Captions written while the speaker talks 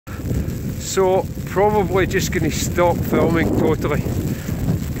So probably just going to stop filming totally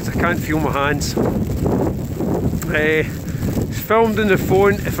because I can't feel my hands. It's filmed on the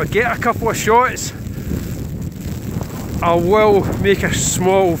phone. If I get a couple of shots, I will make a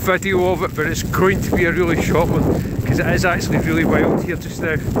small video of it, but it's going to be a really short one because it is actually really wild here just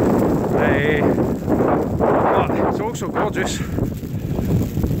now. But it's also gorgeous,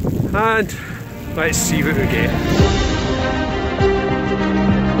 and let's see what we get.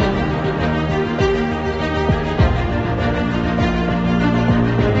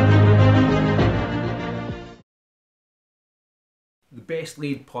 The best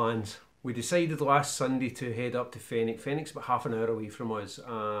laid plans. We decided last Sunday to head up to Fenwick. Fenwick's about half an hour away from us,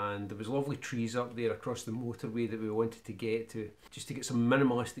 and there was lovely trees up there across the motorway that we wanted to get to, just to get some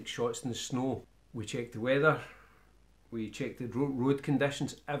minimalistic shots in the snow. We checked the weather, we checked the road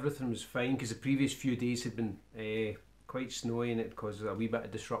conditions, everything was fine because the previous few days had been quite snowy and it caused a wee bit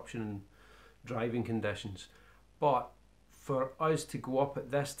of disruption in driving conditions. But for us to go up at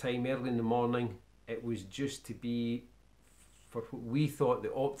this time early in the morning, it was just to be for what we thought the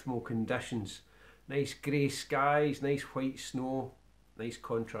optimal conditions. Nice grey skies, nice white snow, nice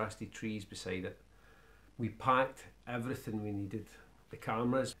contrasty trees beside it. We packed everything we needed. The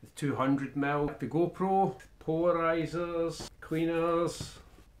cameras, the 200mm, the GoPro, polarizers, cleaners,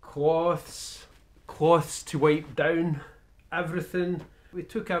 cloths to wipe down, everything. We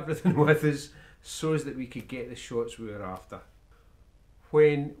took everything with us so as that we could get the shots we were after.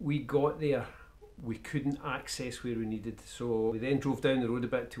 When we got there, we couldn't access where we needed, so we then drove down the road a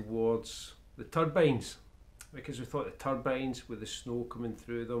bit towards the turbines because we thought the turbines with the snow coming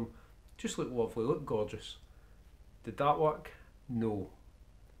through them just looked lovely, looked gorgeous. Did that work? No.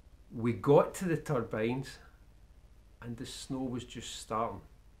 We got to the turbines and the snow was just starting.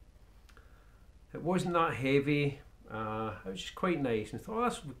 It wasn't that heavy, it was just quite nice, and I thought, oh,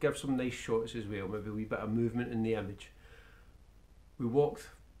 this would give some nice shots as well, maybe a wee bit of movement in the image. We walked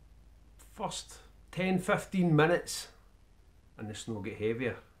first 10-15 minutes and the snow got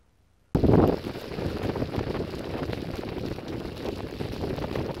heavier.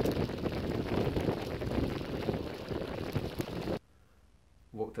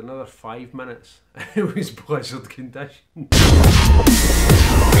 Walked another 5 minutes and it was blizzard conditions.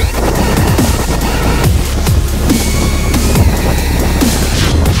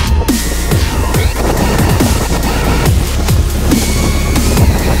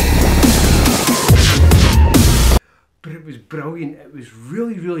 It was brilliant. It was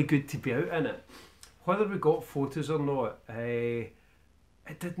really good to be out in it. Whether we got photos or not, it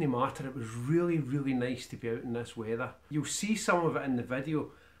didn't matter. It was really nice to be out in this weather. You'll see some of it in the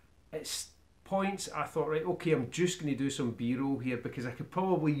video. It's points I thought, right, okay, I'm just going to do some B-roll here because I could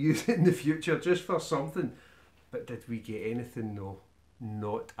probably use it in the future just for something. But did we get anything? No,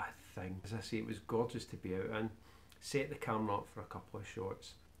 not a thing. As I say, it was gorgeous to be out in. Set the camera up for a couple of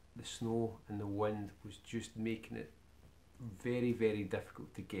shots. The snow and the wind was just making it very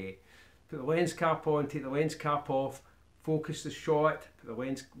difficult to get. Put the lens cap on, take the lens cap off, focus the shot, put the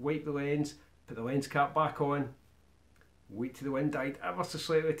lens, wipe the lens, put the lens cap back on, wait till the wind died ever so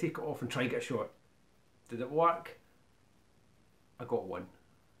slightly, take it off and try and get a shot. Did it work? I got one.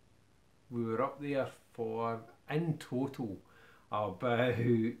 We were up there for, in total, about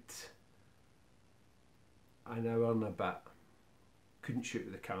an hour and a bit. Couldn't shoot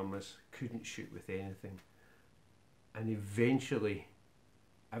with the cameras, couldn't shoot with anything. And eventually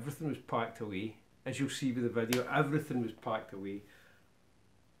everything was packed away. As you'll see with the video, everything was packed away.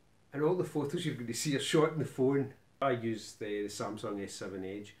 And all the photos you're going to see are shot on the phone. I use the Samsung S7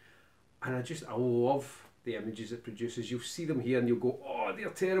 Edge, and I love the images it produces. You'll see them here and you'll go, oh, they're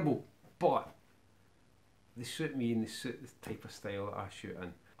terrible, but they suit me and they suit the type of style that I shoot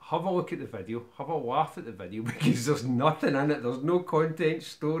in. Have a look at the video, have a laugh at the video because there's nothing in it, there's no content,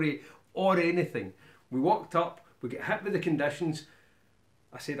 story or anything. We walked up, we get hit with the conditions.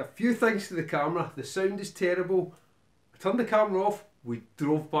 I said a few things to the camera, the sound is terrible. I turned the camera off, we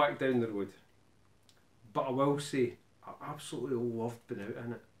drove back down the road. But I will say, I absolutely loved being out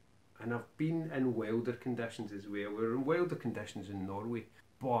in it. And I've been in wilder conditions as well. We were in wilder conditions in Norway,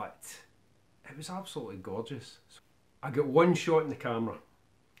 but it was absolutely gorgeous. I got one shot in the camera,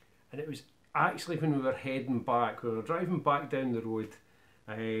 and it was actually when we were heading back. We were driving back down the road.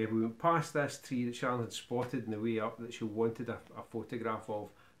 We went past this tree that Sharon had spotted on the way up that she wanted a photograph of.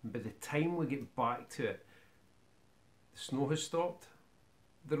 And by the time we get back to it, the snow had stopped.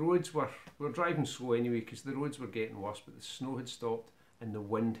 The roads we were driving slow anyway because the roads were getting worse, but the snow had stopped and the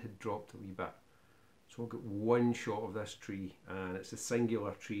wind had dropped a wee bit. So I've got one shot of this tree, and it's a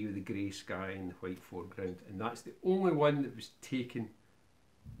singular tree with the grey sky and the white foreground, and that's the only one that was taken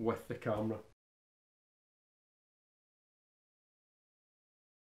with the camera.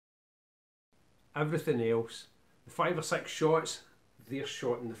 Everything else, the 5 or 6 shots, they're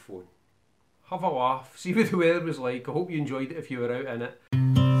shot in the phone. Have a laugh, see what the weather was like. I hope you enjoyed it if you were out in it.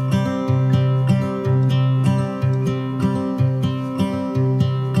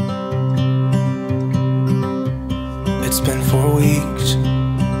 It's been 4 weeks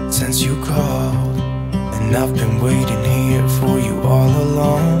since you called, and I've been waiting here for you all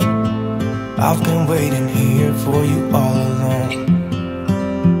along. I've been waiting here for you all along.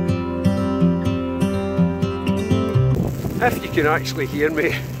 If you can actually hear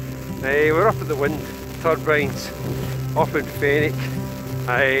me, we're up at the wind turbines up in Fenwick.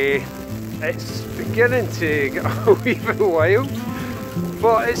 It's beginning to get a wee bit wild,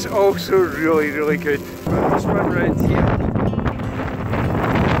 but it's also really good. Let's run around here.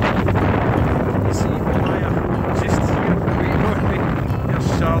 You see Maya just here waiting on me. There's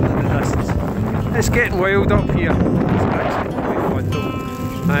Charlotte in the distance. It's getting wild up here. It's actually quite fun though.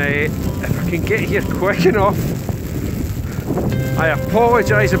 If I can get here quick enough. I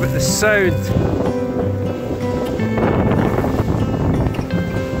apologise about the sound.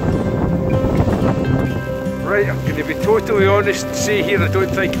 Right, I'm going to be totally honest and say here I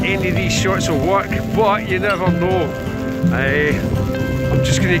don't think any of these shots will work, but you never know. I'm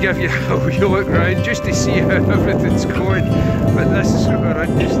just going to give you a wee look round just to see how everything's going, but this is what we're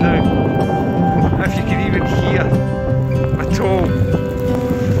in just now. If you can even hear at all.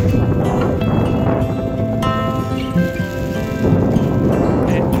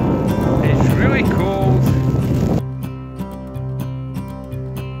 It's really cold.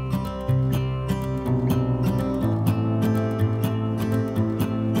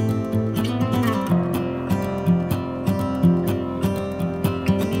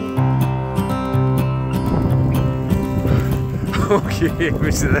 Okay, it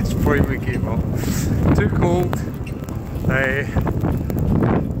was at this point we gave up. Too cold.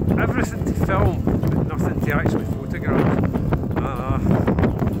 Everything to film, but nothing to actually photograph.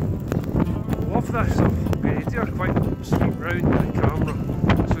 Love this. I'm going to do a quick sweep round with the camera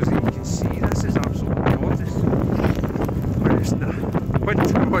so that you can see this is absolutely gorgeous. Where it's the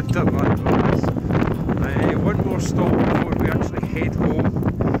winter wonderland. One more stop before we actually head home.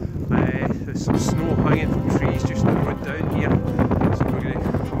 There's some snow hanging from trees just on the road down here, so we're going to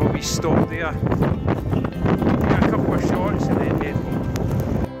have a wee stop there, get a couple of shots and then head home.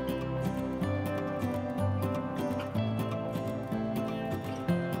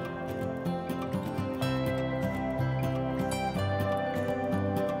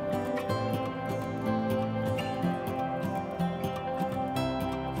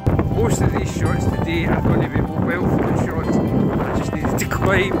 Most of these shots today are going to be mobile phone shots. I just needed to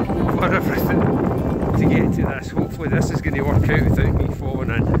climb over everything to get to this. Hopefully this is going to work out without me falling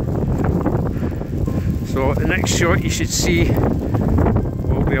in. So the next shot you should see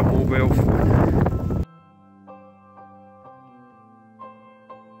will be a mobile phone.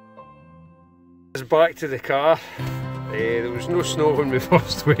 Back to the car. There was no snow when we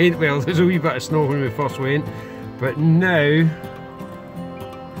first went. Well, there's a wee bit of snow when we first went, but now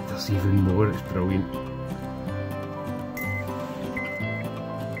there's even more. It's brilliant.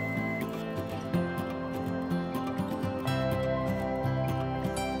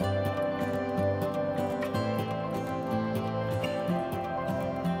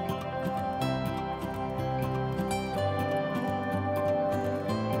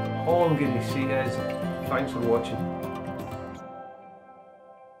 All I'm going to say is thanks for watching.